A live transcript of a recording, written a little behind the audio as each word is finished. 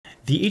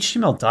The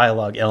HTML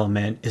dialog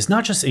element is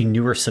not just a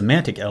newer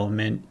semantic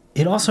element,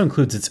 it also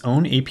includes its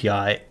own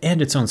API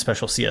and its own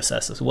special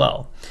CSS as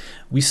well.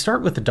 We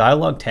start with the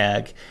dialog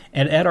tag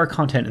and add our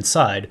content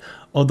inside,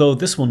 although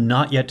this will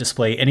not yet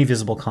display any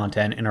visible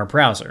content in our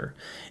browser.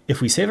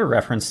 If we save a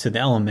reference to the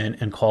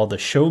element and call the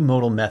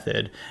showModal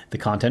method, the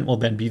content will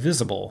then be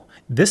visible.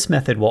 This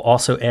method will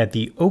also add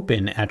the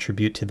open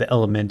attribute to the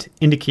element,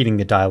 indicating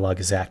the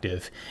dialog is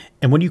active.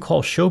 And when you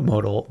call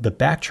showModal, the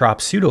backdrop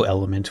pseudo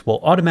element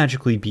will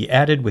automatically be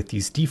added with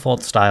these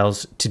default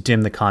styles to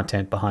dim the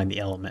content behind the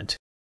element.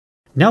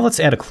 Now let's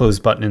add a close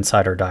button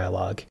inside our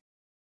dialog.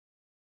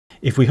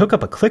 If we hook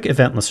up a click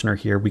event listener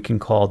here, we can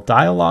call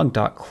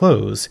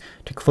dialog.close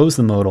to close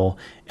the modal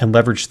and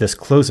leverage this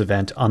close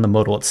event on the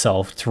modal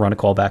itself to run a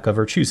callback of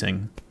our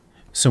choosing.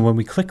 So when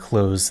we click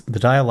close, the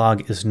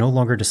dialog is no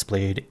longer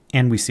displayed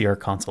and we see our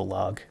console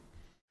log.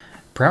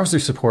 Browser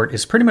support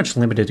is pretty much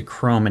limited to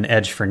Chrome and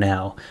Edge for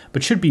now,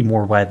 but should be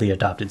more widely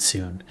adopted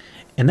soon.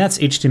 And that's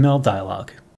HTML dialog.